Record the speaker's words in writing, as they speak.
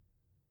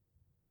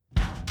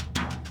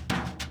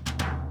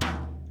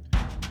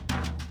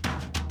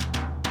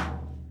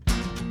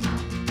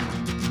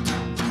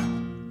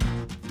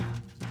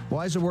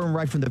Why is the word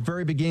right from the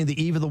very beginning,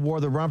 the eve of the war,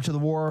 the run up to the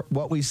war,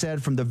 what we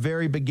said from the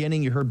very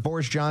beginning? You heard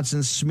Boris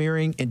Johnson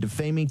smearing and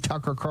defaming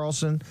Tucker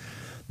Carlson.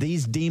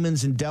 These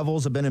demons and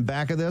devils have been in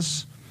back of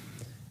this.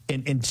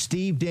 And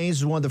Steve Daines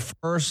is one of the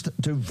first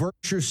to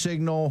virtue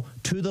signal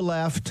to the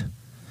left,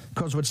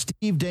 because what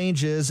Steve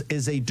Daines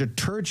is a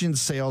detergent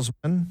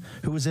salesman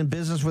who was in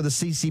business with the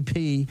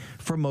CCP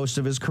for most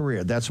of his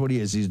career. That's what he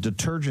is. He's a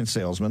detergent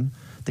salesman.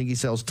 I think he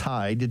sells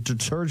Tide, a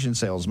detergent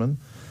salesman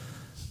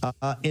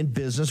in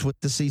business with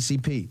the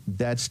CCP.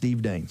 That's Steve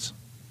Daines.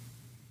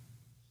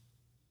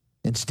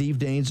 And Steve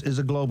Daines is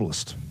a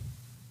globalist.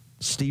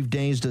 Steve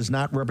Daines does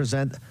not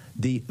represent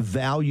the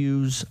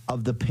values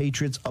of the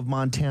patriots of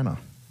Montana.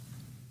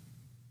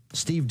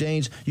 Steve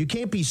Daines, you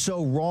can't be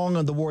so wrong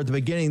on the war at the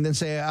beginning and then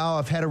say, oh,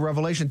 I've had a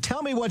revelation.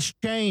 Tell me what's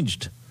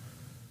changed.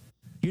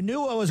 You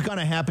knew what was going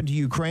to happen to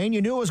Ukraine.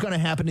 You knew what was going to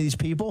happen to these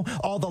people.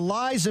 All the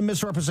lies and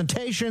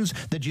misrepresentations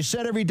that you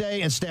said every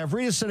day, and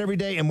Stavridis said every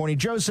day, and Morning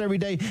Joe said every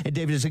day, and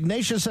David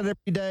Ignatius said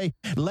every day,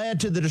 led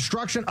to the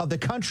destruction of the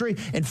country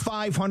and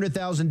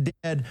 500,000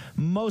 dead,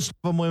 most of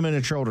them women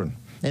and children.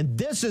 And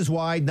this is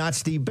why, not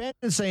Steve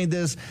Bannon saying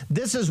this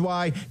is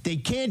why they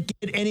can't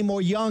get any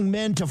more young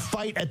men to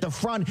fight at the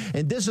front.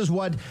 And this is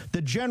what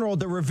the general,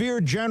 the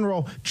revered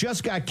general,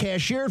 just got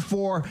cashiered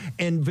for.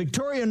 And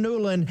Victoria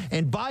Nuland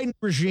and Biden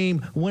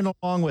regime went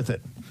along with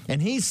it.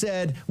 And he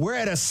said, we're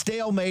at a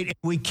stalemate. And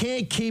we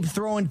can't keep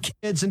throwing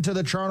kids into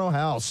the charnel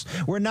house.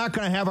 We're not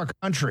going to have a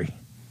country.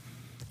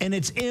 And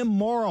it's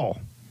immoral.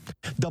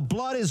 The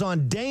blood is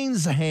on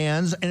Daines'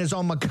 hands, and it's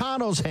on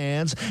McConnell's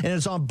hands, and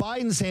it's on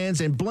Biden's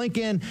hands, and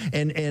Blinken,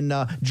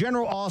 and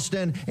General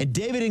Austin, and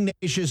David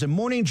Ignatius, and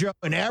Morning Joe,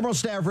 and Admiral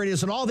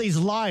Stavridis, and all these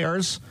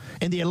liars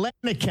in the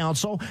Atlantic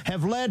Council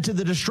have led to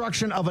the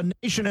destruction of a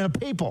nation and a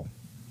people.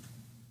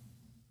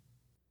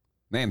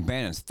 Man,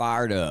 Bannon's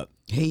fired up.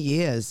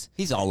 He is.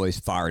 He's always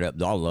fired up.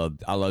 I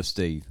love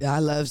Steve. I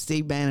love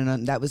Steve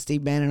Bannon. That was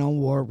Steve Bannon on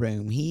War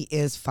Room. He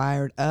is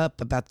fired up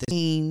about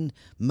the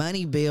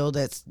money bill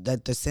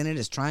that the Senate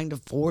is trying to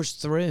force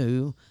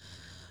through.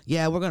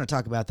 Yeah, we're going to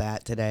talk about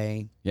that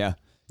today. Yeah,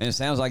 and it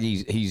sounds like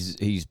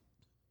he's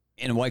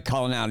in a way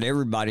calling out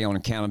everybody on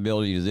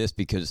accountability to this,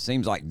 because it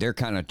seems like they're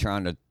kind of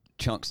trying to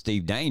chunk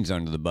Steve Daines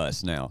under the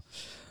bus now.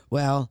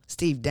 Well,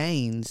 Steve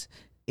Daines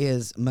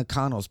is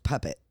McConnell's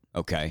puppet.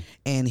 Okay.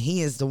 And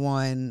he is the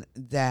one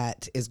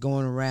that is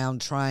going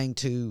around trying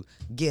to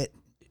get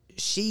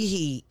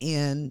Sheehy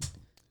in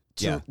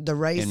to the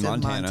race in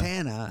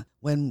Montana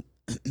when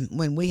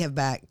we have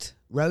backed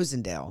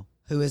Rosendale,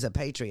 who is a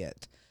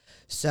patriot.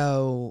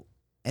 So,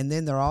 and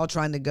then they're all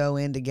trying to go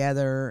in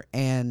together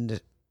and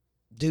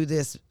do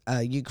this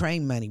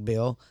Ukraine money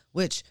bill,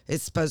 which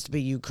is supposed to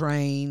be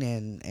Ukraine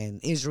and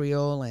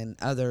Israel and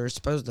other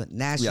supposed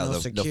national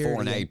security, the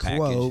foreign aid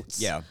quotes.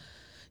 Package. Yeah.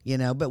 You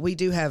know, but we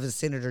do have a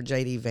Senator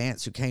J.D.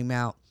 Vance who came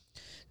out,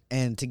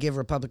 and to give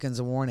Republicans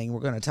a warning, we're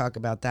going to talk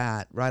about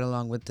that right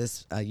along with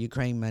this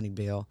Ukraine money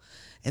bill.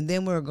 And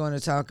then we're going to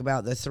talk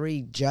about the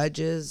 3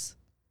 judges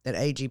that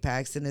A.G.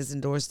 Paxton is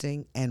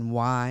endorsing and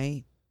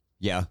why.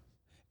 Yeah.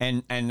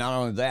 And not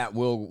only that,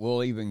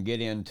 we'll even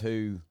get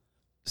into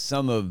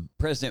some of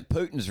President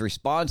Putin's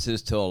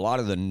responses to a lot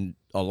of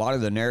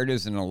the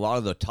narratives and a lot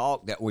of the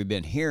talk that we've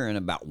been hearing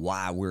about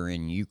why we're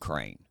in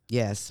Ukraine.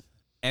 Yes.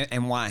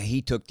 And why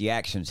he took the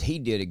actions he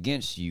did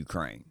against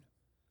Ukraine.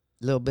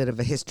 A little bit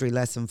of a history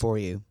lesson for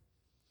you.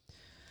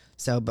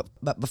 So,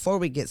 but before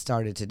we get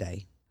started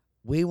today,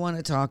 we want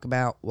to talk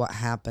about what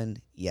happened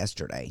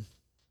yesterday.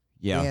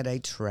 Yeah. We had a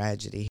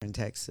tragedy here in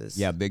Texas.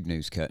 Yeah, big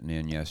news cutting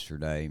in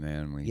yesterday,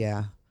 man.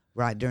 Yeah,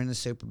 right during the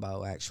Super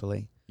Bowl,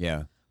 actually.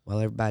 Yeah. Well,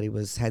 everybody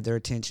had their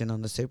attention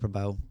on the Super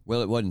Bowl.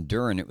 Well, it wasn't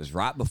during. It was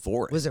right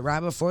before it. Was it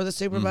right before the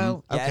Super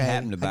Bowl? Mm-hmm. Yeah, okay. it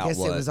happened about I guess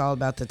it was all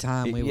about the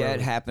time it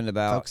happened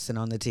about focusing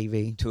on the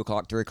TV. 2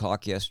 o'clock, 3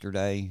 o'clock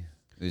yesterday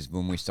is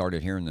when we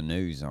started hearing the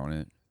news on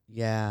it.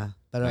 Yeah.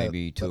 But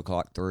maybe 2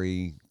 o'clock,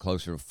 3,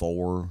 closer to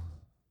 4.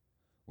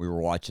 We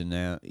were watching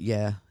that.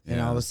 Yeah. And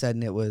all of a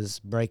sudden it was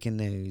breaking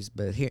news.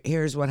 But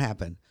here's what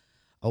happened.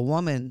 A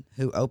woman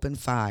who opened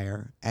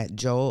fire at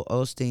Joel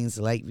Osteen's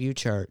Lakeview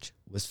Church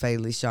was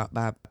fatally shot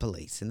by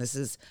police. And this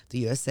is the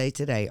USA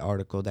Today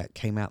article that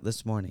came out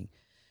this morning.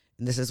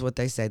 And this is what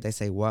they say. They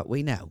say, what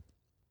we know.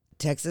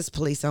 Texas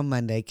police on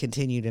Monday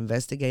continued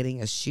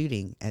investigating a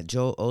shooting at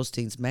Joel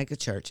Osteen's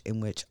megachurch in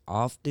which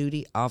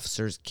off-duty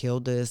officers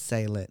killed the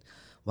assailant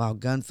while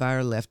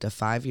gunfire left a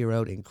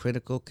 5-year-old in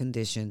critical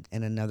condition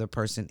and another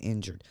person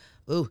injured.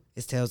 Ooh,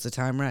 it tells the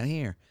time right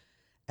here.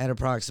 At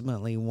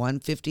approximately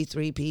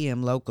 1:53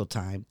 p.m. local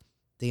time,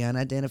 the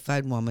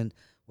unidentified woman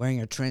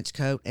wearing a trench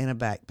coat and a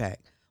backpack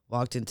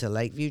walked into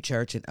Lakeview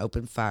Church and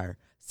opened fire,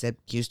 said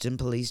Houston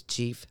Police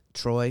Chief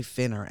Troy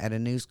Finner at a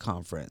news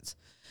conference.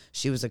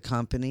 She was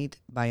accompanied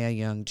by a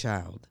young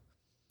child.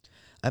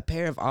 A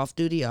pair of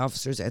off-duty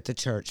officers at the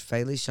church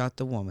fatally shot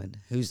the woman,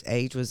 whose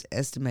age was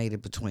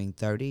estimated between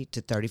 30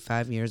 to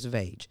 35 years of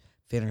age,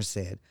 Finner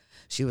said.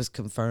 She was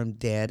confirmed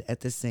dead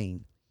at the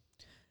scene.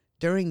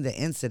 During the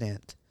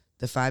incident,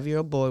 The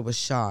 5-year-old boy was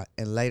shot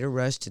and later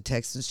rushed to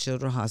Texas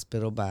Children's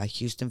Hospital by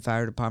Houston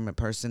Fire Department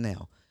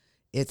personnel.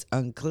 It's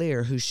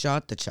unclear who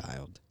shot the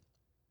child.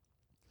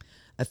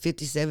 A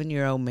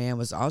 57-year-old man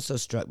was also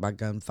struck by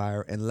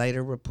gunfire and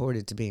later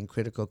reported to be in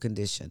critical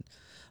condition.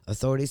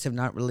 Authorities have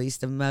not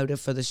released a motive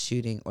for the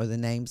shooting or the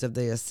names of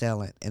the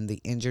assailant and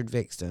the injured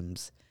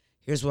victims.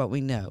 Here's what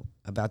we know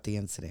about the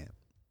incident.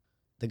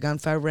 The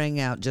gunfire rang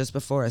out just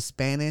before a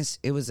Spanish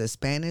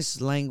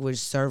language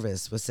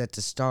service was set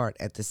to start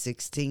at the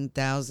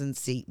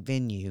 16,000-seat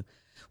venue,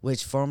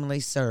 which formerly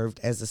served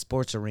as a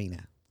sports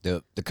arena.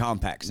 The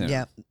Compact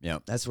Center.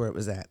 Yep. That's where it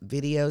was at.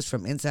 Videos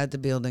from inside the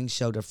building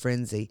showed a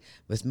frenzy,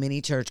 with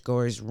many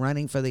churchgoers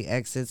running for the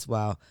exits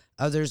while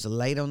others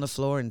laid on the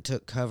floor and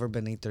took cover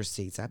beneath their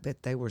seats. I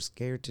bet they were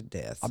scared to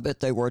death. I bet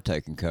they were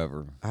taking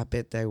cover. I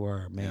bet they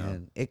were,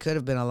 man. Yeah. It could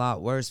have been a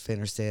lot worse,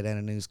 Fenner said at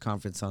a news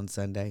conference on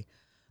Sunday.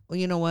 Well,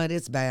 you know what?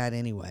 It's bad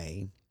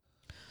anyway.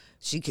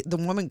 The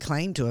woman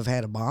claimed to have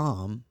had a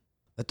bomb.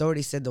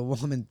 Authorities said the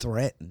woman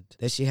threatened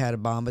that she had a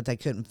bomb, but they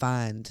couldn't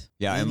find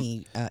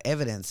any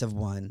evidence of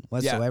one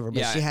whatsoever.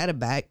 But she had a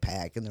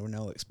backpack, and there were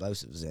no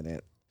explosives in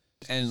it.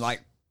 And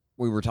like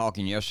we were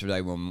talking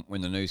yesterday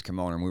when the news came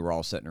on and we were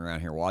all sitting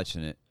around here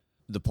watching it,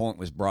 the point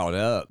was brought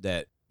up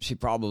that she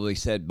probably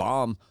said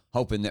bomb,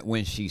 hoping that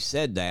when she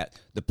said that,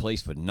 the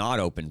police would not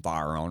open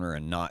fire on her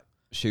and not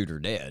shoot her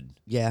dead.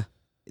 Yeah,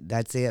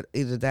 that's it.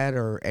 Either that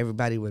or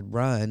everybody would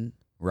run.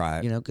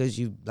 Right. You know, because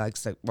you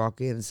walk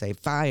in and say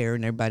fire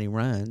and everybody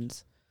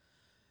runs.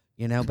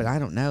 You know, but I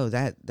don't know.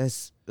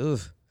 That's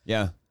oof.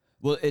 Yeah.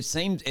 Well, it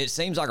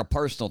seems like a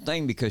personal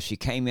thing because she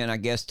came in, I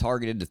guess,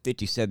 targeted the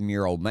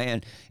 57-year-old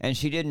man, and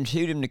she didn't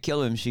shoot him to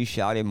kill him. She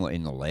shot him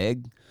in the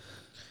leg.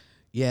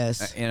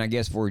 Yes. And I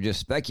guess we're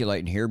just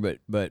speculating here, but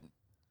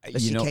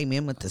she came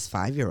in with this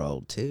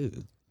 5-year-old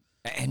too.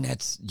 And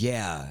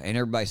and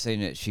everybody's saying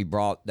that she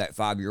brought that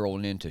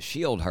 5-year-old in to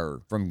shield her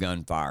from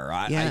gunfire.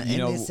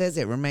 It says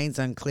it remains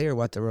unclear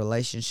what the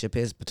relationship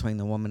is between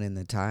the woman and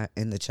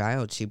the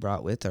child she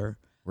brought with her.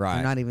 Right.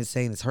 They're not even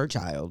saying it's her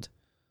child,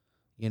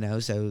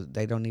 so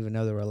they don't even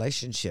know the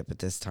relationship at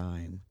this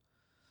time.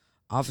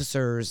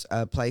 Officers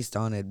placed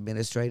on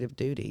administrative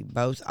duty.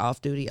 Both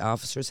off-duty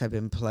officers have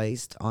been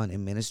placed on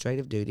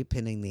administrative duty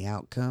pending the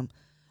outcome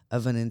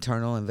of an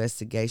internal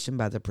investigation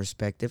by the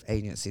prospective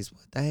agencies.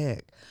 What the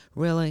heck?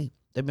 Really?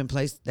 They've been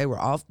placed. They were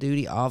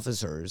off-duty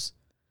officers.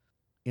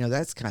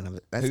 That's kind of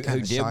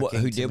shocking.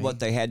 Who did what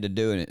they had to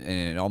do, and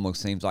it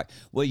almost seems like,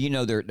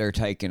 they're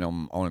taking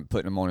them on,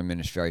 putting them on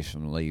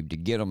administration leave to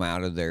get them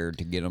out of there,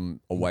 to get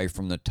them away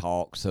from the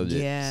talk, so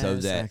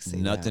that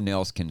nothing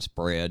else can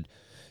spread,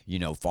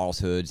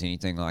 falsehoods,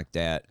 anything like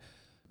that,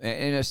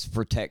 and it's to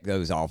protect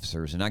those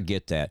officers. And I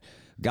get that.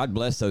 God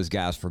bless those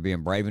guys for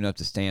being brave enough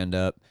to stand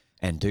up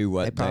and do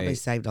what they probably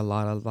saved a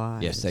lot of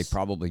lives. Yes, they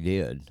probably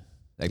did.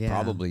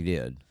 Probably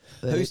did.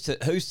 But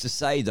who's to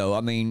say though? I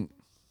mean,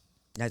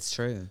 that's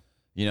true.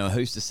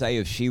 Who's to say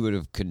if she would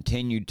have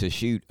continued to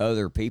shoot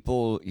other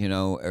people?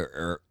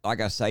 Or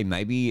like I say,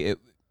 maybe it.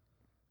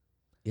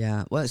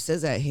 Yeah. Well, it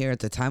says that here at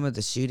the time of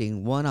the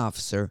shooting, one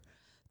officer,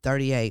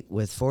 38,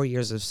 with 4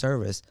 years of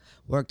service,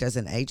 worked as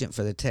an agent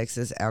for the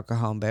Texas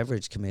Alcohol and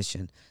Beverage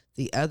Commission.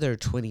 The other,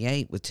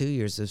 28, with 2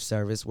 years of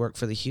service, worked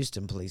for the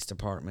Houston Police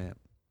Department.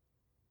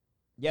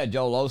 Yeah,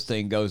 Joel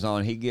Osteen goes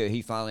on.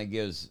 He finally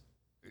gives,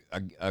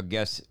 I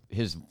guess,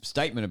 his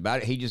statement about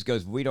it. He just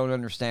goes, "We don't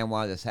understand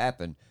why this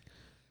happened."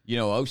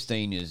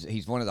 Osteen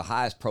he's one of the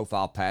highest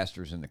profile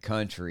pastors in the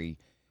country.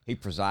 He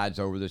presides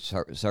over the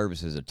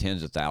services of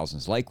tens of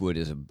thousands. Lakewood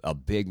is a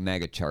big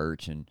mega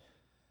church, and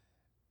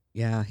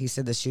yeah, he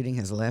said the shooting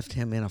has left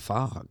him in a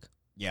fog.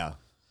 Yeah.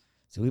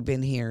 So we've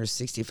been here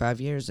 65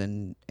 years,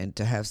 and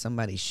to have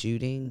somebody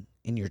shooting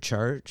in your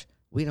church,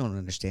 we don't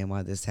understand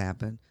why this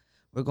happened.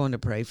 We're going to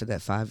pray for that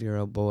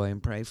 5-year-old boy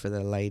and pray for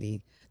the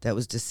lady that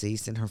was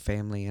deceased and her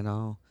family and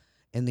all,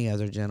 and the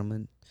other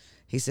gentleman.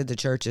 He said the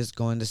church is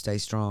going to stay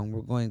strong.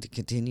 We're going to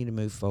continue to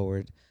move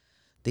forward.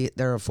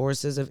 There are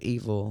forces of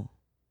evil,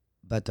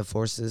 but the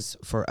forces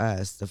for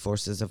us, the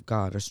forces of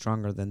God, are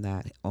stronger than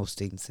that,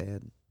 Osteen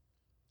said.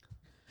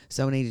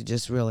 So we need to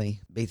just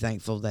really be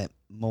thankful that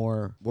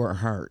more were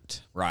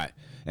hurt. Right.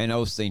 And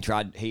Osteen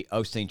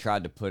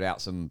tried to put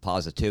out some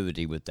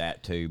positivity with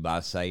that too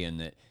by saying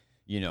that,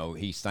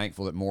 he's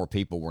thankful that more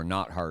people were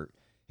not hurt.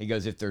 He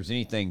goes, if there's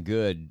anything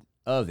good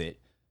of it,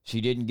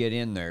 she didn't get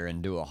in there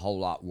and do a whole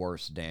lot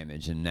worse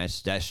damage, and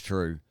that's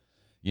true.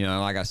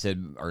 Like I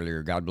said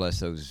earlier, God bless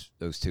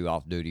those two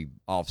off-duty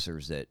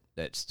officers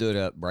that stood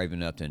up, brave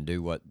enough to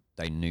do what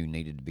they knew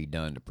needed to be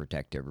done to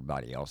protect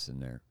everybody else in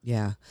there.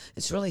 Yeah.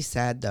 It's really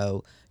sad,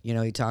 though.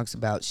 He talks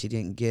about she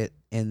didn't get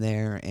in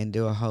there and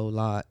do a whole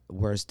lot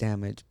worse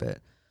damage,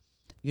 but,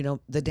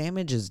 the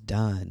damage is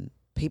done.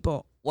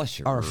 People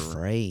are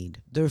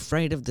afraid. They're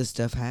afraid of this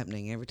stuff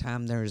happening every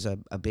time there's a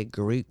big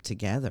group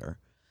together.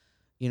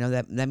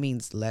 That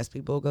means less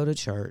people go to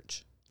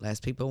church. Less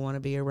people want to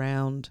be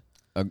around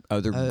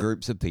other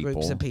groups of people.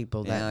 Groups of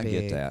people that I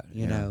big, get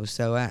that.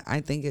 So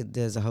I think it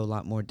does a whole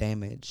lot more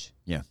damage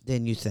Yeah.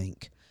 than you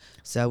think.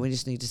 So we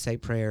just need to say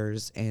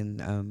prayers,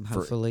 and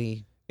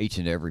hopefully Each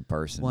and every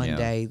person. one yeah.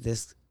 day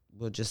this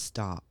will just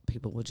stop.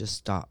 People will just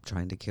stop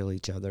trying to kill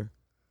each other.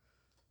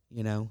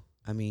 You know,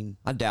 I mean,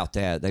 I doubt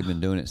that. They've been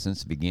doing it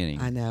since the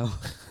beginning. I know.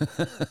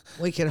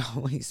 We can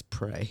always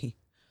pray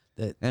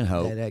that And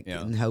hope,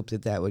 and hope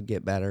that would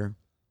get better.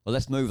 Well,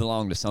 let's move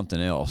along to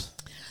something else.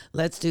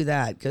 Let's do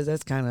that, because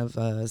that's kind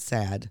of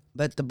sad.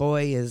 But the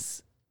boy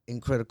is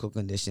in critical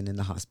condition in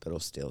the hospital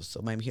still,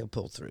 so maybe he'll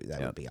pull through.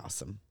 That would be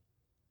awesome.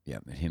 Yeah,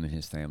 but him and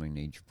his family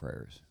need your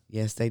prayers.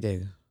 Yes, they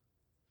do.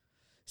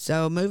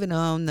 So moving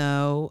on,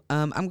 though,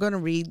 I'm going to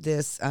read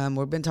this.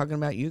 We've been talking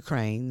about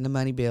Ukraine, the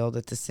money bill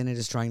that the Senate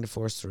is trying to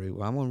force through.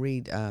 Well, I'm going to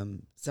read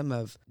some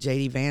of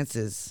J.D.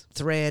 Vance's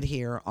thread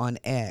here on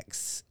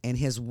X and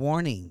his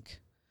warning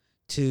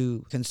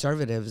to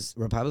conservatives,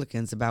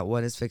 Republicans, about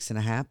what is fixing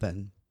to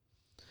happen.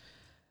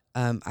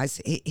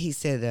 He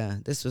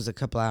said, this was a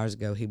couple hours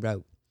ago, he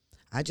wrote,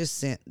 "I just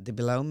sent the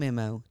below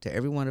memo to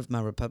every one of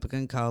my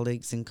Republican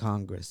colleagues in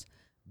Congress.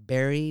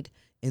 Buried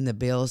in the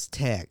bill's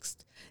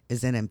text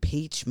is an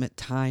impeachment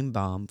time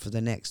bomb for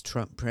the next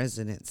Trump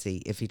presidency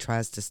if he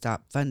tries to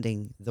stop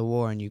funding the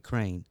war in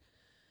Ukraine.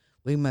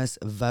 We must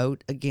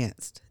vote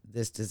against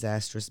this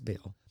disastrous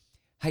bill."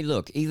 Hey,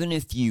 look, even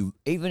if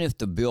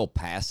the bill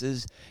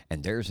passes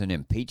and there's an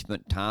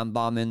impeachment time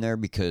bomb in there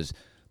because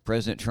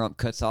President Trump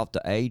cuts off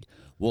the aid,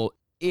 well,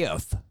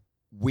 if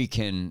we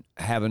can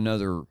have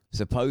another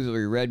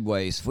supposedly red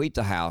wave sweep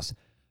the House,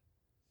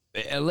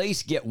 at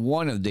least get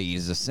one of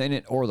these, the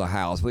Senate or the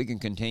House, we can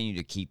continue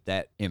to keep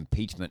that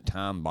impeachment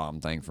time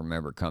bomb thing from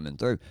ever coming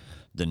through.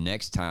 The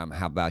next time,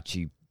 how about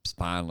you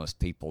spineless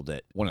people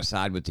that want to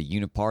side with the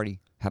uniparty?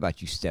 How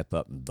about you step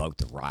up and vote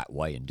the right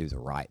way and do the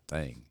right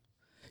thing?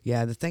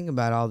 Yeah, the thing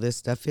about all this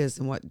stuff is,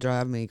 and what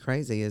drives me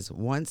crazy is,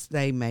 once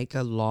they make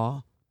a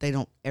law, they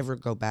don't ever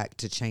go back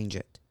to change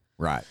it.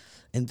 Right.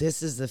 And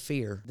this is the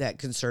fear that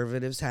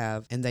conservatives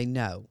have, and they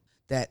know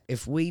that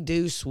if we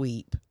do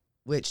sweep,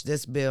 which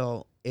this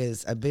bill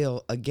is a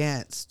bill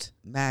against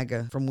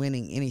MAGA from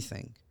winning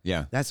anything.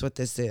 Yeah. That's what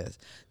this is.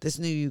 This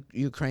new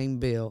Ukraine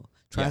bill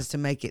tries to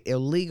make it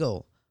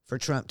illegal for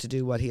Trump to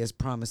do what he is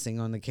promising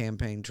on the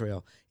campaign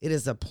trail. It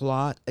is a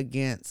plot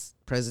against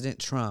President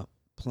Trump,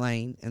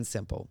 plain and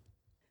simple.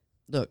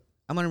 Look,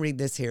 I'm going to read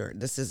this here.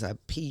 This is a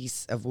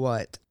piece of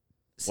what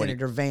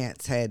Senator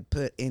Vance had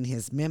put in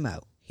his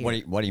memo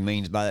here. What he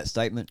means by that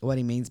statement? What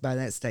he means by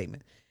that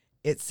statement.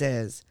 It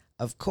says,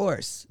 of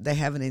course, they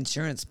have an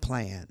insurance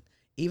plan,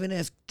 even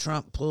if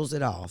Trump pulls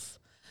it off,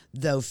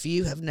 though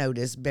few have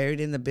noticed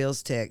buried in the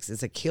bill's text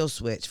is a kill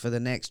switch for the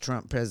next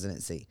Trump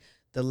presidency.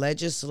 The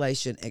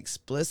legislation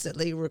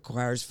explicitly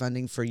requires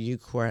funding for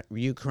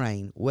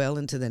Ukraine well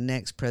into the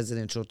next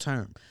presidential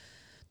term.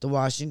 The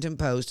Washington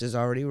Post has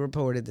already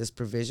reported this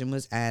provision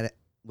was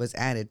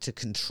added to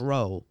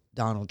control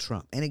Donald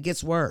Trump. And it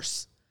gets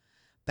worse.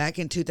 Back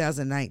in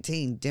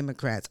 2019,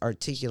 Democrats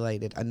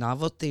articulated a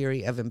novel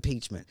theory of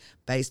impeachment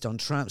based on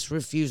Trump's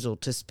refusal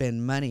to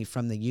spend money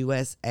from the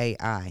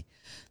USAI,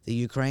 the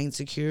Ukraine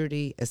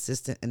Security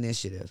Assistance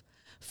Initiative.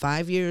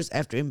 5 years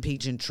after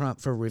impeaching Trump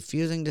for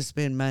refusing to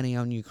spend money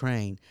on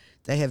Ukraine,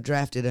 they have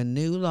drafted a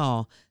new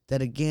law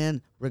that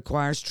again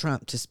requires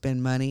Trump to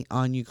spend money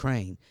on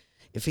Ukraine.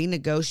 If he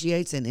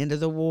negotiates an end of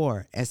the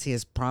war, as he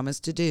has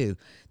promised to do,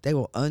 they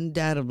will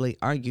undoubtedly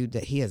argue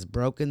that he has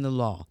broken the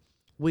law.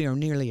 We are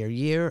nearly a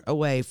year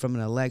away from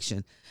an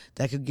election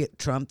that could get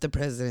Trump the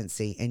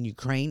presidency, and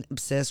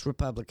Ukraine-obsessed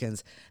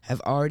Republicans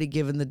have already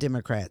given the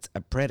Democrats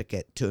a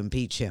predicate to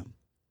impeach him.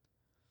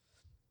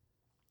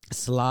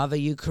 Slava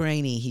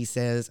Ukraini, he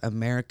says,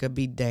 America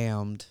be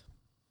damned.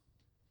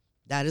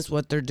 That is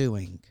what they're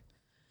doing.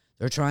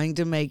 They're trying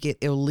to make it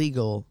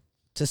illegal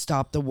to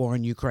stop the war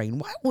in Ukraine.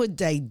 Why would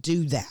they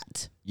do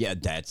that? Yeah,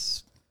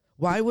 that's...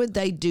 Why would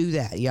they do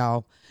that,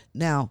 y'all?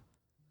 Now...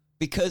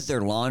 Because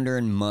they're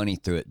laundering money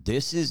through it.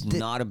 This is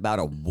not about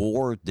a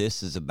war.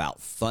 This is about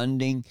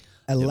funding.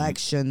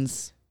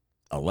 Elections.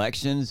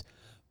 Elections,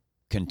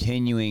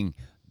 continuing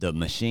the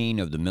machine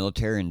of the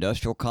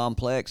military-industrial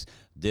complex.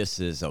 This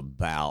is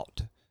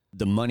about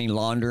the money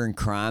laundering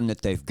crime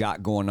that they've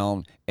got going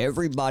on.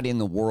 Everybody in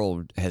the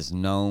world has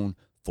known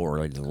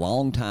for a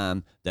long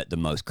time that the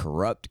most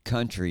corrupt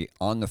country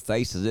on the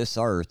face of this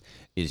earth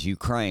is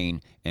Ukraine,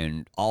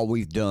 and all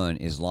we've done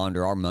is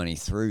launder our money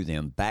through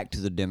them back to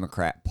the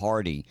Democrat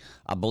Party.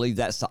 I believe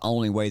that's the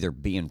only way they're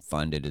being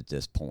funded at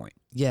this point.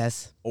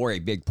 Yes. Or a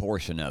big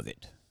portion of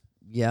it.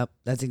 Yep,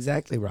 that's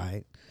exactly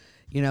right.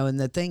 You know, and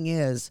the thing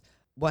is,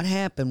 what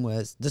happened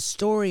was, the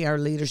story our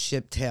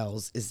leadership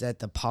tells is that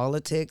the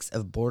politics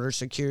of border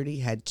security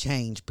had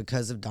changed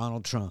because of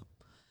Donald Trump.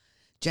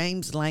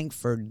 James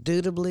Lankford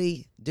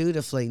dutifully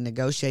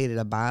negotiated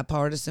a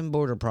bipartisan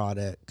border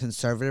product.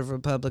 Conservative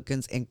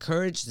Republicans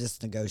encouraged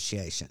this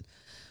negotiation.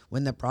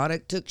 When the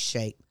product took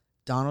shape,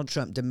 Donald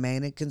Trump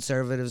demanded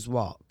conservatives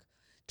walk.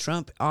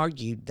 Trump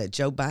argued that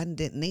Joe Biden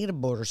didn't need a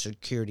border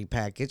security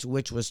package,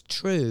 which was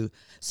true,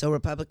 so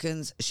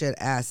Republicans should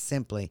ask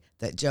simply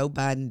that Joe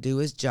Biden do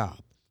his job.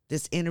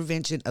 this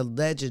intervention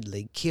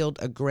allegedly killed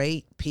a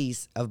great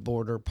piece of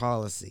border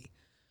policy.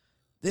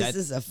 This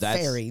is a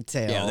fairy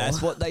tale. Yeah,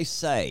 that's what they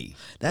say.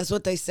 That's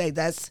what they say.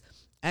 That's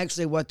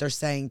actually what they're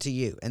saying to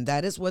you. And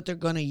that is what they're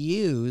going to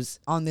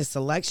use on this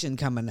election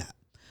coming up.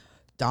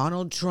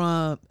 Donald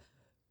Trump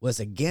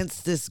was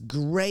against this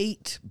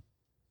great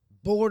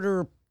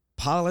border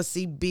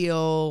policy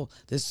bill,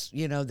 this,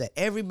 that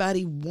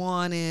everybody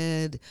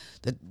wanted.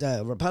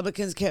 The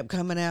Republicans kept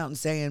coming out and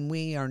saying,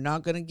 we are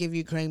not going to give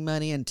Ukraine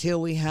money until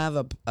we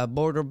have a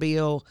border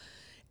bill.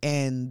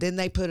 And then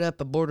they put up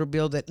a border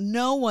bill that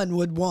no one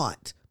would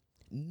want.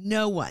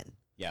 No one.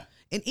 Yeah.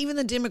 And even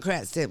the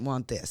Democrats didn't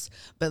want this.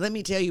 But let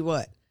me tell you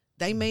what,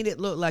 they made it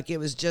look like it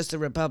was just the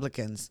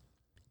Republicans.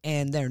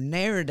 And their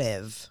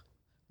narrative,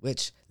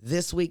 which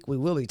this week we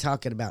will be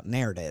talking about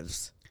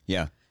narratives.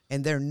 Yeah.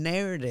 And their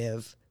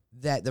narrative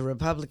that the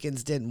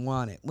Republicans didn't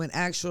want it, when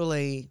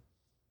actually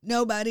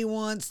nobody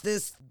wants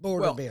this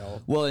border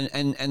bill. Well,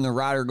 and the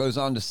writer goes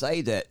on to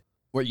say that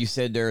what you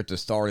said there at the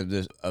start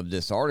of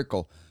this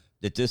article,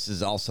 that this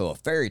is also a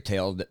fairy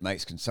tale that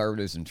makes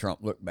conservatives and Trump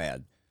look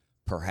bad,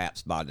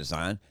 perhaps by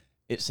design.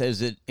 It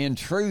says that, in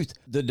truth,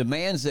 the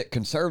demands that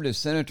conservative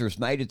senators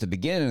made at the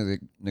beginning of the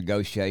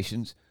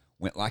negotiations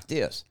went like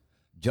this.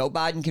 Joe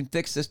Biden can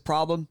fix this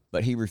problem,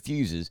 but he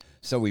refuses,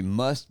 so we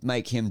must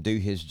make him do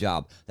his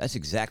job. That's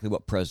exactly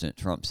what President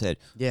Trump said.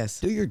 Yes.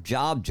 Do your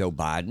job, Joe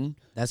Biden.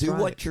 That's do right.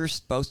 what you're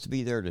supposed to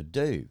be there to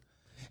do.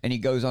 And he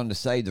goes on to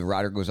say, the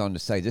writer goes on to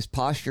say, this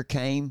posture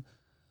came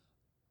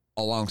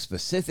along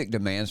specific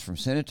demands from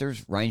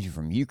senators ranging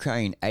from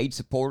Ukraine aid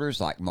supporters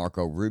like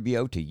Marco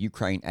Rubio to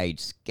Ukraine aid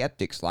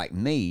skeptics like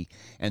me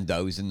and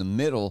those in the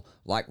middle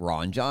like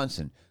Ron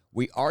Johnson.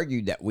 We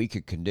argued that we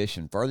could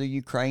condition further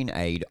Ukraine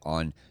aid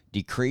on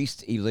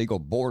decreased illegal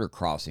border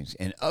crossings.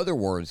 In other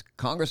words,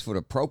 Congress would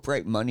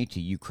appropriate money to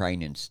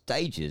Ukraine in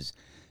stages.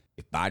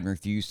 If Biden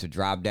refused to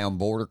drive down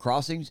border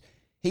crossings,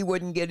 he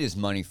wouldn't get his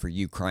money for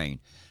Ukraine.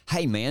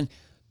 Hey, man,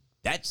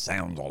 that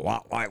sounds a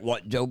lot like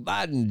what Joe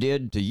Biden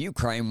did to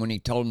Ukraine when he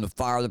told him to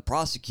fire the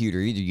prosecutor.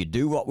 Either you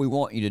do what we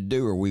want you to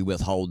do or we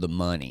withhold the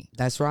money.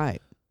 That's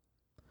right.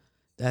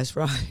 That's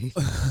right.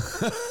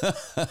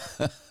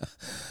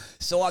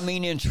 So, I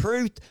mean, in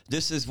truth,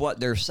 this is what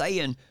they're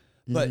saying.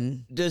 But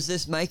does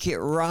this make it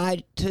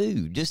right,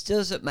 too? Just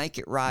doesn't make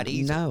it right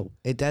either. No,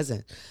 it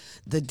doesn't.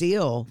 The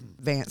deal,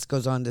 Vance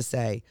goes on to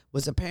say,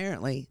 was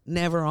apparently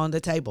never on the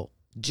table.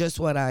 Just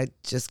what I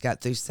just got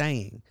through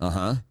saying.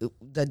 Uh-huh.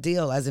 The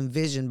deal, as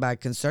envisioned by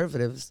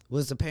conservatives,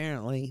 was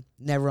apparently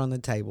never on the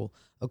table.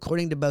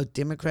 According to both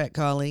Democrat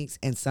colleagues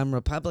and some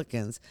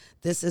Republicans,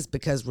 this is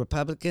because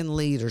Republican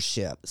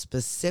leadership,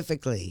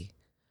 specifically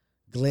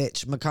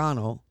Glitch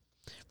McConnell,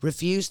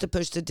 refused to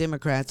push the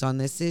Democrats on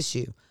this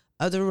issue.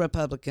 Other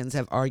Republicans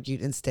have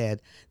argued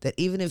instead that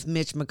even if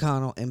Mitch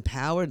McConnell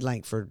empowered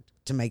Lankford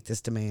to make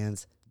these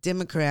demands,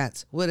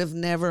 Democrats would have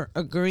never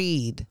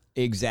agreed.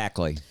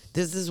 Exactly.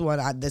 This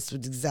was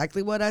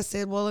exactly what I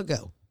said a while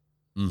ago.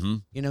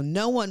 Mm-hmm.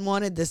 No one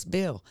wanted this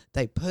bill.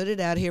 They put it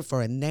out here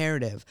for a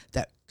narrative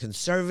that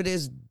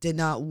conservatives did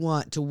not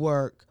want to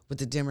work with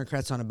the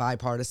Democrats on a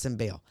bipartisan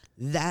bill.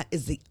 That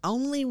is the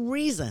only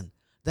reason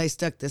they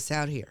stuck this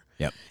out here.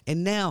 Yep.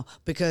 And now,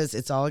 because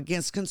it's all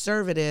against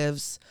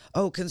conservatives,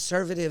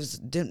 conservatives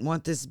didn't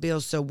want this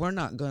bill, so we're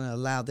not going to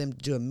allow them to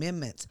do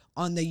amendments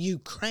on the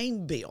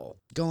Ukraine bill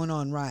going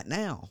on right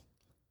now,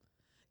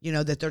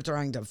 that they're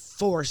trying to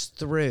force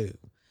through,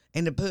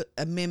 and to put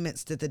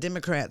amendments that the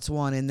Democrats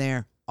want in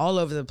there all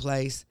over the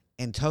place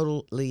and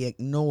totally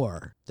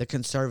ignore the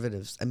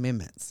conservatives'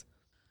 amendments.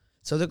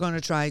 So they're going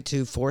to try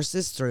to force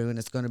this through, and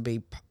it's going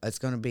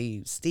to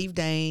be Steve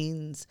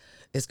Daines.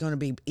 It's going to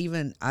be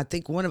even, I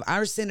think, one of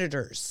our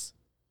senators,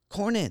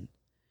 Cornyn.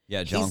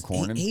 Yeah, John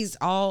Cornyn. He's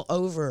all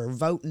over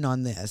voting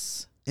on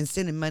this and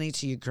sending money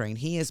to Ukraine.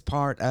 He is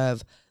part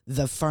of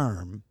the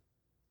firm.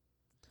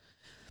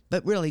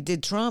 But really,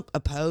 did Trump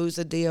oppose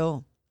a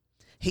deal?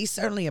 He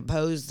certainly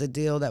opposed the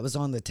deal that was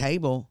on the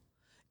table.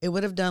 It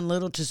would have done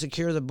little to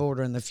secure the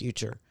border in the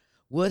future,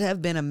 would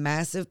have been a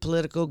massive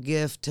political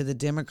gift to the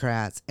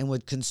Democrats, and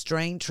would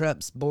constrain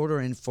Trump's border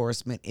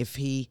enforcement if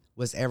he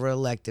was ever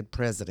elected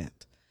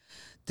president.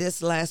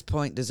 This last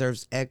point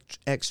deserves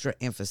extra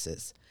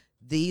emphasis.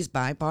 These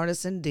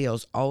bipartisan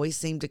deals always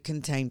seem to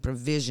contain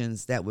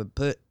provisions that would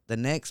put the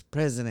next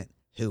president,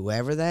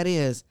 whoever that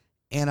is,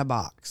 in a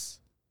box.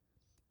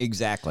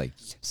 Exactly.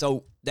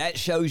 So that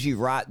shows you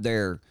right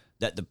there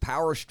that the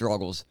power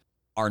struggles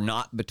are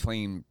not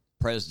between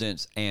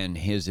presidents and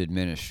his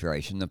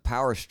administration. The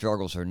power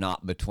struggles are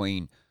not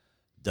between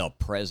the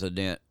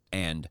president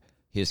and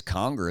his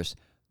Congress.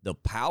 The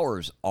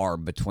powers are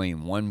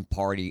between one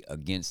party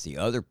against the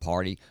other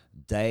party.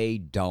 They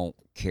don't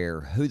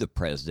care who the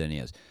president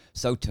is.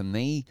 So to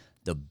me,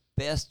 the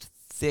best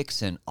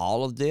fix in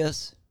all of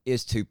this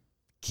is to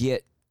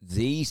get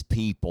these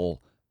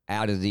people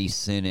out of these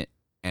Senate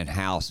and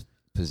House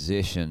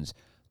positions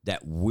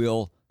that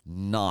will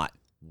not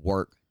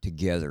work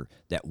together,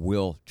 that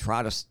will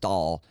try to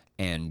stall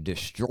and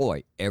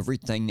destroy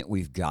everything that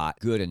we've got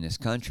good in this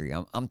country.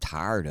 I'm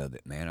tired of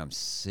it, man. I'm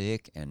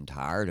sick and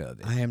tired of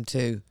it. I am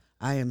too.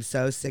 I am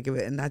so sick of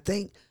it. And I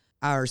think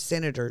our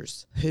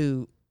senators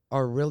who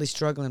are really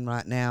struggling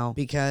right now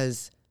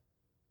because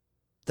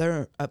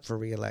they're up for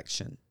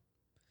reelection,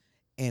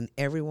 and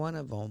every one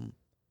of them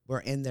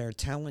were in there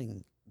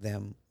telling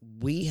them,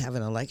 we have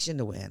an election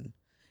to win,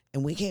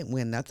 and we can't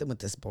win nothing with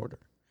this border,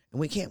 and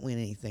we can't win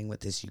anything with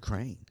this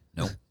Ukraine.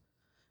 Nope.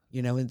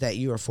 You know, that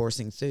you are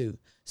forcing through.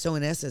 So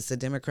in essence, the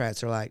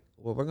Democrats are like,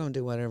 well, we're going to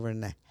do whatever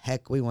in the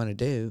heck we want to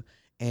do,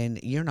 and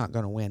you're not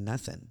going to win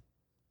nothing.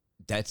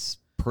 That's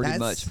pretty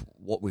much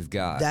what we've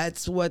got.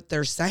 That's what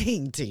they're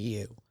saying to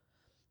you.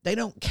 They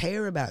don't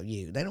care about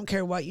you. They don't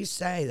care what you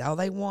say. All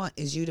they want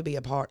is you to be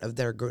a part of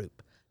their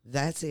group.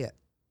 That's it.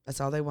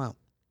 That's all they want.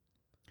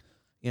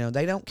 You know,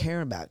 they don't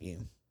care about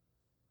you.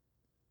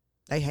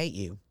 They hate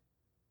you.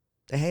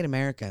 They hate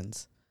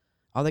Americans.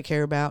 All they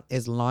care about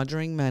is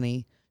laundering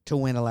money to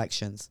win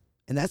elections.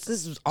 And this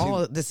is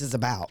all this is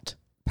about.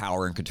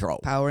 Power and control.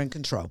 Power and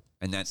control.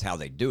 And that's how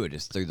they do it,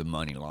 is through the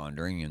money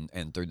laundering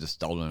and through the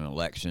stolen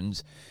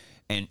elections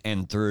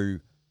and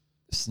through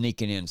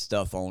sneaking in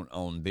stuff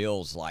on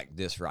bills like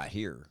this right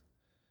here.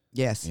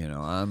 Yes. You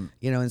know,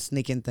 and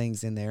sneaking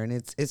things in there. And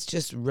it's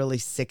just really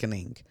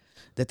sickening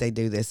that they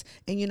do this.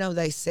 And, you know,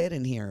 they said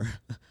in here,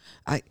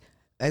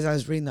 as I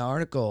was reading the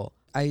article,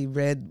 I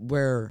read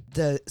where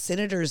the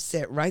senators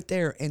sit right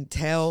there and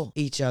tell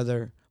each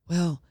other,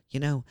 well, you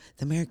know,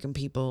 the American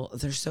people,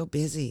 they're so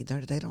busy.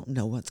 They don't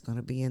know what's going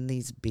to be in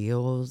these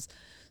bills.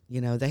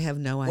 You know, they have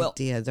no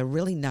idea. They're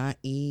really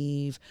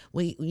naive.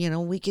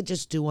 We could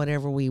just do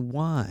whatever we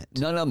want.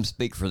 None of them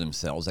speak for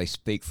themselves. They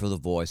speak for the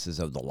voices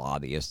of the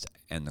lobbyists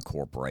and the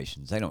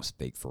corporations. They don't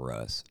speak for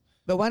us.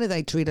 But why do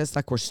they treat us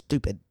like we're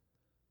stupid?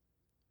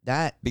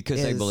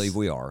 Because they believe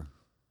we are.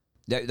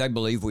 They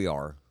believe we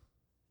are.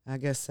 I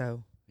guess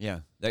so. Yeah,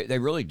 they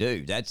really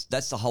do. That's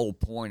the whole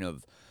point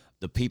of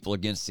the people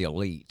against the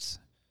elites.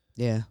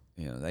 Yeah.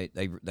 You know,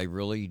 they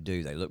really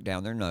do. They look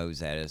down their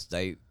nose at us.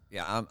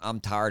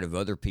 I'm tired of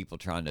other people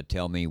trying to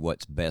tell me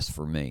what's best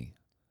for me.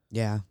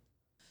 Yeah.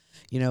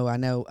 You know, I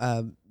know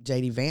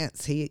J.D.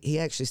 Vance, he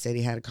actually said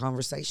he had a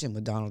conversation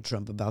with Donald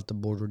Trump about the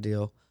border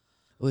deal.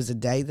 It was a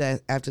day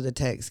that after the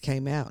text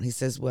came out. He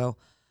says, well,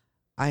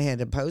 I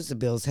had opposed the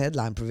bill's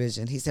headline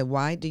provision. He said,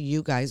 why do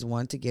you guys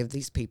want to give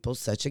these people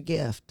such a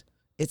gift?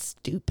 It's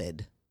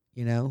stupid,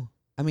 you know?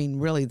 I mean,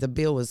 really, the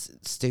bill was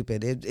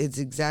stupid. It's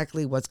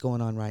exactly what's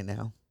going on right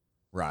now.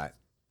 Right.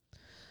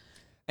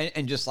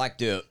 And just like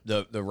the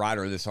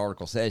writer of this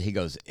article said, he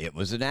goes, it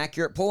was an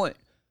accurate point,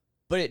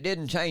 but it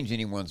didn't change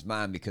anyone's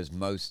mind because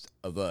most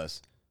of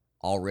us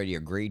already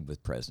agreed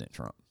with President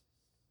Trump.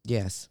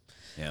 Yes.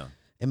 Yeah.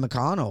 And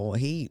McConnell,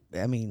 he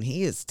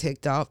is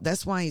ticked off.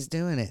 That's why he's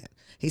doing it.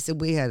 He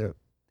said we had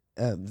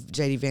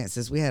J.D. Vance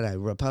says we had a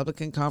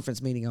Republican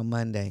conference meeting on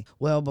Monday.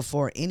 Well,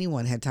 before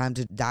anyone had time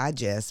to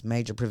digest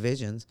major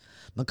provisions,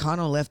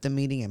 McConnell left the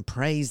meeting and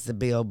praised the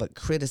bill but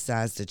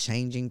criticized the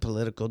changing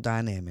political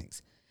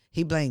dynamics.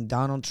 He blamed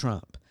Donald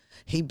Trump.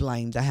 He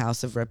blamed the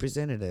House of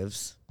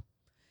Representatives.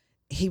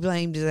 He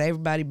blamed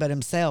everybody but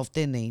himself,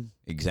 didn't he?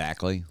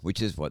 Exactly,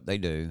 which is what they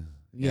do.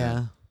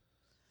 Yeah.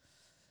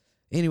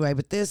 Anyway,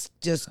 but this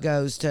just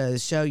goes to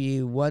show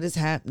you what is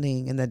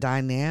happening in the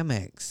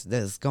dynamics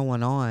that's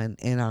going on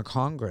in our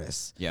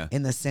Congress,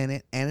 in the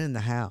Senate and in the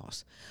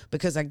House.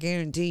 Because I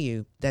guarantee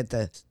you that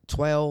the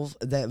 12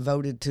 that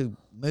voted to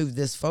move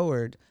this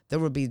forward, there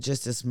would be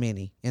just as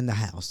many in the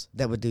House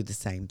that would do the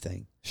same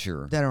thing.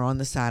 Sure. That are on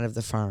the side of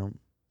the firm.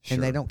 Sure.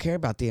 And they don't care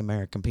about the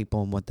American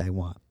people and what they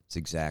want. That's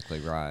exactly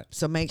right.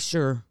 So make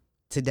sure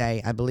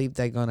today, I believe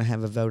they're going to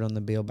have a vote on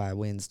the bill by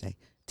Wednesday.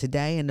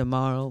 Today and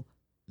tomorrow,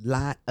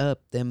 light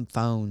up them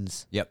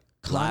phones. Yep.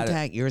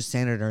 Contact your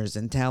senators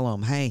and tell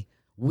them, hey,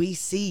 we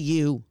see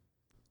you.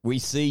 We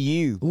see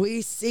you.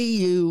 We see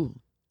you.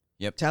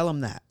 Yep. Tell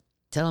them that.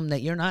 Tell them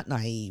that you're not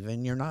naive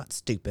and you're not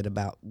stupid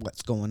about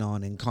what's going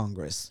on in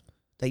Congress,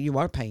 that you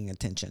are paying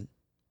attention.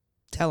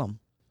 Tell them.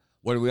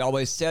 What do we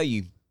always tell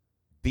you?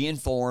 Be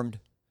informed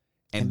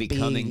and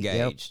become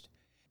engaged.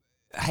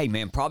 Yep. Hey,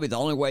 man, probably the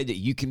only way that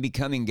you can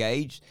become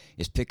engaged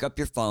is pick up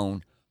your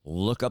phone,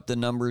 look up the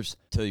numbers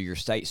to your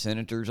state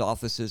senators'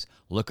 offices,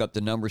 look up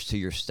the numbers to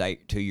your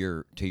state to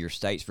your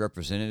state's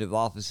representative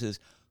offices,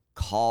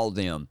 call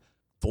them,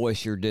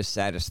 voice your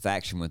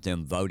dissatisfaction with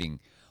them voting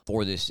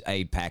for this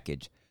aid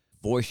package,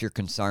 voice your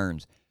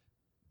concerns,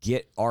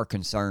 get our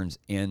concerns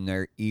in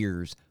their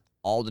ears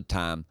all the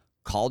time,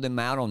 call them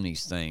out on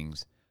these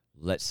things.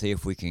 Let's see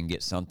if we can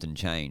get something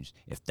changed.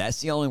 If that's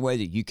the only way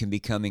that you can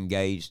become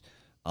engaged,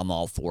 I'm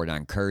all for it. I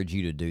encourage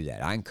you to do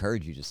that. I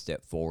encourage you to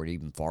step forward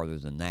even farther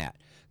than that.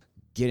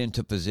 Get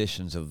into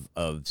positions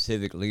of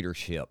civic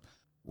leadership.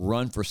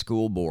 Run for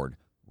school board.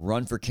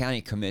 Run for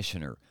county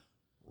commissioner.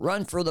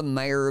 Run for the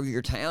mayor of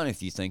your town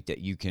if you think that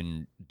you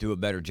can do a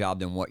better job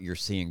than what you're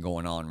seeing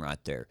going on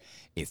right there.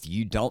 If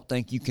you don't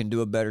think you can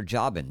do a better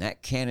job and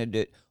that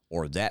candidate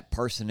or that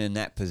person in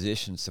that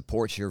position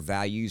supports your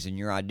values and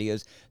your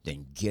ideas,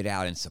 then get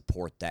out and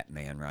support that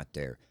man right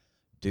there.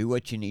 Do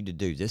what you need to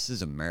do. This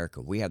is America.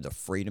 We have the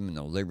freedom and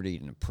the liberty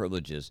and the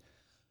privileges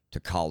to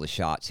call the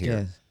shots here.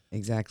 Yeah,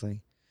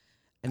 exactly.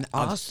 And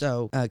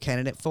also,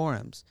 candidate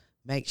forums.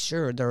 Make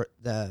sure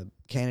the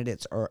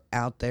candidates are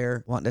out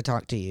there wanting to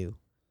talk to you.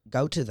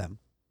 Go to them.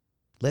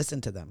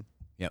 Listen to them.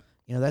 Yep.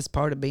 You know, that's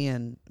part of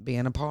being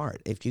a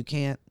part. If you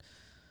can't,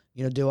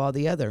 do all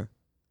the other,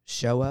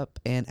 show up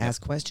and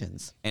ask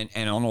questions. And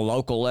on a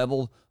local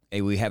level,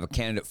 we have a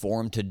candidate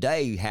forum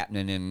today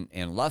happening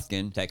in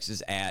Lufkin,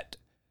 Texas at,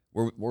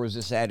 where is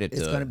this at? It's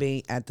going to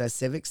be at the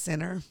Civic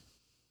Center.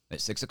 At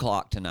 6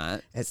 o'clock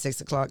tonight. At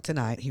 6 o'clock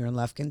tonight here in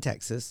Lufkin,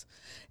 Texas.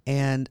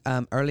 And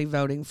early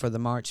voting for the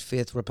March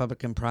 5th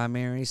Republican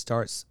primary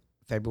starts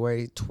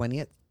February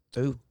 20th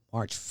through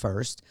March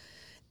 1st.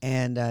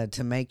 And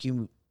to make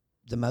you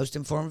the most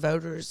informed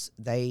voters,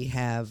 they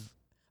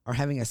are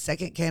having a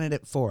second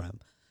candidate forum.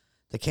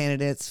 The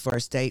candidates for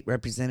a state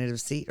representative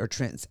seat are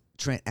Trent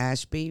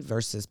Ashby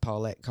versus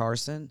Paulette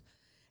Carson.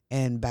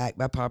 And backed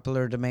by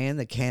popular demand,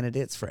 the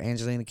candidates for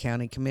Angelina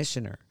County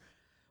Commissioner,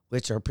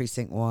 which are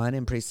Precinct 1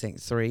 and Precinct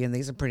 3, and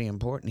these are pretty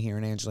important here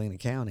in Angelina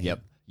County.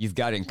 Yep. You've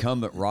got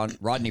incumbent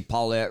Rodney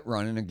Paulette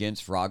running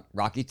against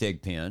Rocky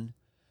Thigpen,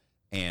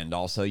 and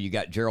also you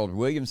got Gerald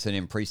Williamson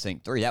in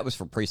Precinct 3. That was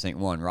for Precinct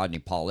 1, Rodney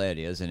Paulette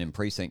is, and in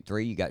Precinct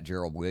 3 you got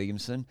Gerald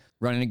Williamson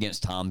running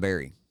against Tom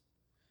Berry.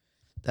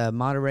 The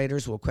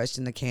moderators will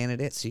question the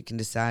candidates so you can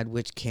decide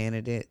which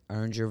candidate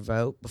earned your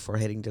vote before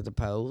heading to the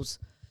polls.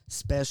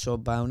 Special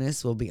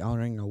bonus, we'll be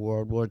honoring a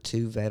World War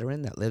II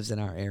veteran that lives in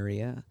our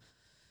area.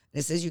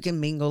 It says you can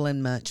mingle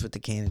and munch with the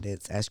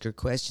candidates, ask your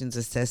questions,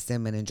 assess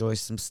them, and enjoy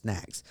some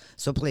snacks.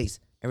 So please,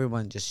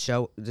 everyone, just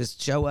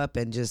show up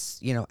and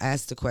just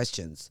ask the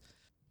questions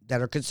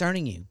that are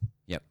concerning you.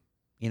 Yep.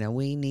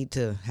 We need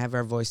to have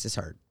our voices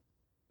heard.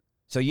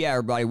 So yeah,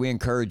 everybody, we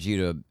encourage you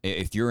to,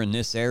 if you're in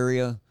this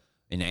area,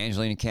 in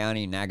Angelina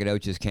County,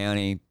 Nacogdoches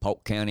County,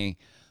 Polk County,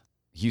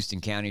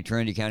 Houston County,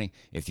 Trinity County,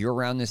 if you're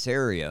around this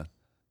area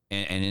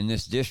and in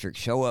this district,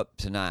 show up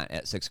tonight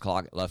at 6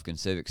 o'clock at Lufkin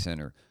Civic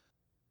Center.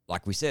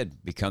 Like we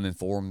said, become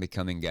informed,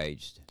 become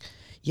engaged.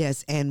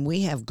 Yes, and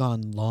we have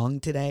gone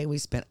long today. We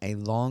spent a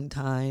long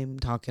time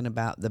talking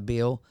about the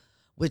bill,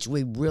 which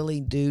we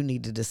really do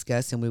need to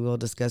discuss, and we will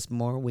discuss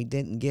more. We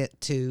didn't get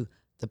to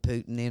the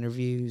Putin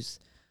interviews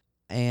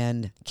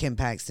and Ken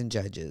Paxton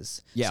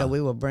judges. Yeah. So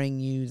we will bring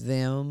you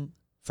them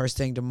first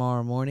thing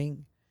tomorrow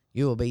morning.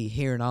 You will be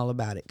hearing all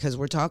about it because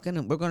we're going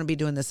to be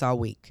doing this all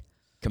week.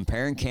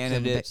 Comparing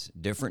candidates,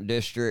 different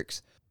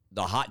districts,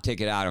 the hot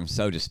ticket items,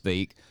 so to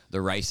speak,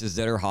 the races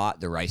that are hot,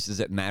 the races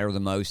that matter the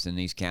most in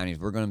these counties.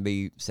 We're going to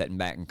be sitting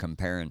back and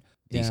comparing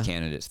these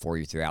candidates for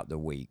you throughout the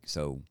week.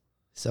 So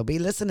be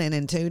listening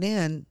and tune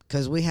in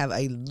because we have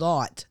a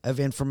lot of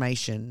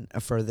information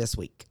for this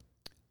week.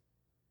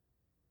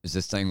 Is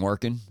this thing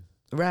working?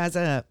 Rise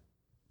up.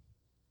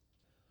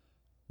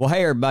 Well,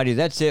 hey, everybody,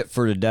 that's it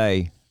for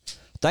today.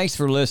 Thanks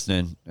for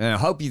listening, and I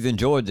hope you've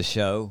enjoyed the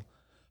show.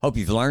 Hope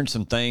you've learned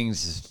some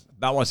things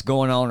about what's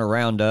going on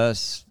around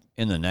us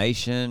in the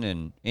nation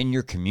and in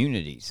your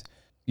communities.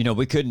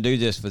 We couldn't do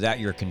this without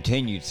your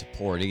continued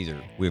support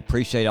either. We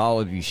appreciate all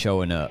of you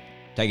showing up,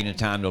 taking the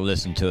time to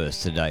listen to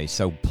us today.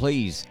 So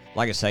please,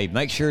 like I say,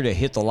 make sure to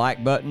hit the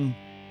like button,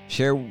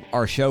 share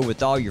our show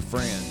with all your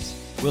friends.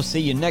 We'll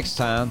see you next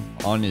time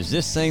on Is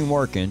This Thing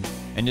Working?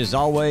 And as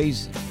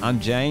always, I'm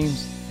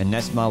James, and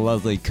that's my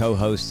lovely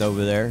co-host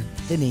over there,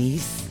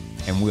 Denise.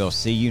 And we'll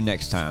see you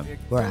next time.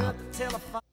 We're out.